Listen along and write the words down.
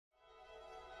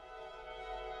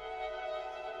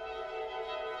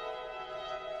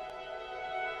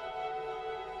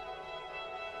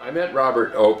I met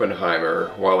Robert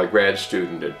Oppenheimer while a grad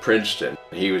student at Princeton.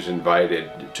 He was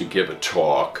invited to give a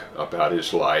talk about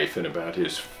his life and about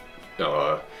his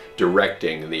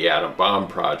directing the atom bomb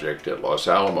project at Los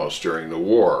Alamos during the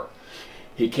war.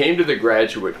 He came to the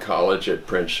graduate college at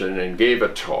Princeton and gave a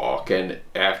talk, and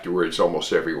afterwards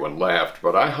almost everyone left,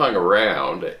 but I hung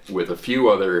around with a few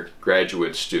other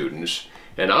graduate students,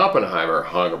 and Oppenheimer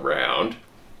hung around.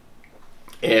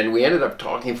 And we ended up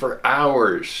talking for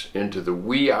hours into the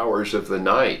wee hours of the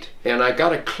night. And I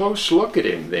got a close look at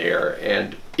him there,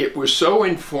 and it was so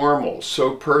informal,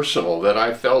 so personal, that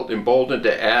I felt emboldened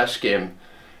to ask him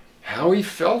how he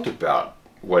felt about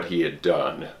what he had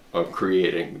done of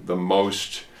creating the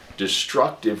most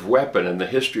destructive weapon in the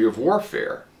history of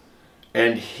warfare.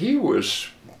 And he was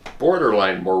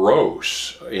borderline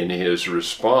morose in his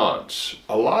response.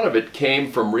 A lot of it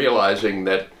came from realizing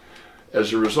that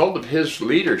as a result of his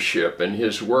leadership and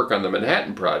his work on the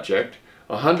Manhattan Project,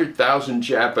 100,000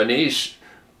 Japanese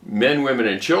men, women,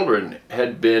 and children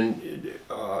had been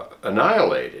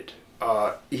annihilated.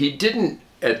 He didn't,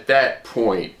 at that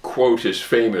point, quote his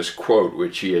famous quote,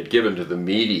 which he had given to the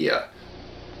media.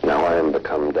 "Now I am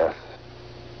become death,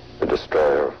 the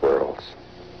destroyer of worlds."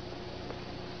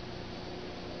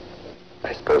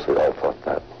 I suppose we all thought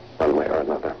that, one way or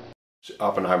another.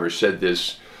 Oppenheimer said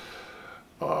this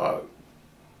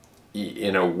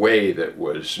in a way that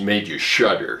made you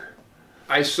shudder.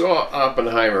 I saw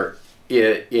Oppenheimer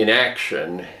in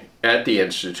action at the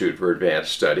Institute for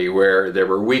Advanced Study, where there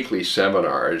were weekly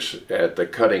seminars at the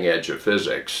cutting edge of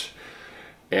physics.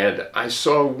 And I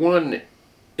saw one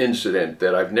incident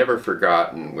that I've never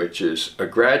forgotten, which is a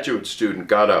graduate student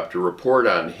got up to report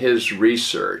on his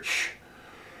research,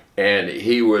 and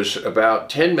he was about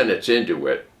 10 minutes into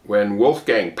it when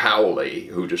Wolfgang Pauli,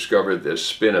 who discovered this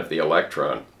spin of the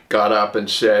electron, got up and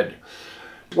said,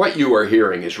 "What you are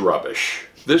hearing is rubbish.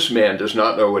 This man does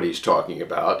not know what he's talking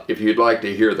about. If you'd like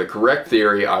to hear the correct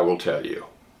theory, I will tell you."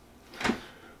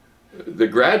 The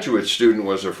graduate student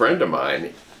was a friend of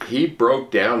mine. He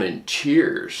broke down in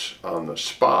tears on the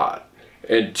spot.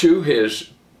 And to his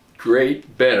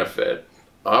great benefit,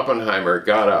 Oppenheimer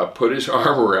got up, put his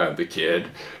arm around the kid,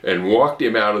 and walked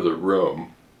him out of the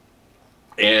room,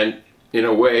 and in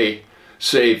a way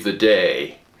saved the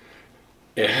day,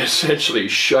 and essentially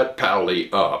shut Pauli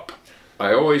up.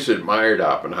 I always admired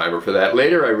Oppenheimer for that.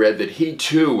 Later I read that he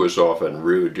too was often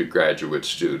rude to graduate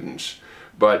students,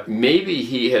 but maybe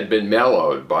he had been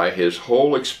mellowed by his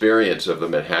whole experience of the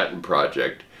Manhattan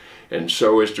Project, and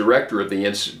so as director of the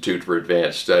Institute for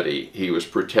Advanced Study, he was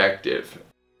protective.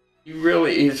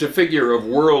 He's a figure of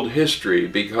world history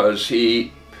because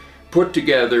he put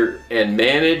together and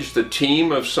managed the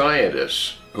team of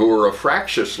scientists who were a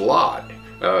fractious lot,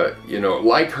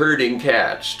 like herding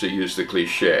cats, to use the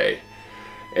cliche.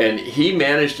 And he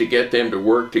managed to get them to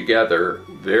work together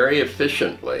very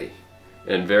efficiently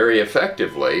and very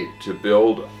effectively to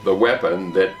build the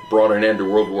weapon that brought an end to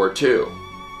World War II.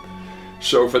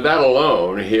 So for that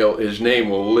alone, his name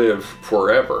will live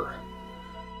forever.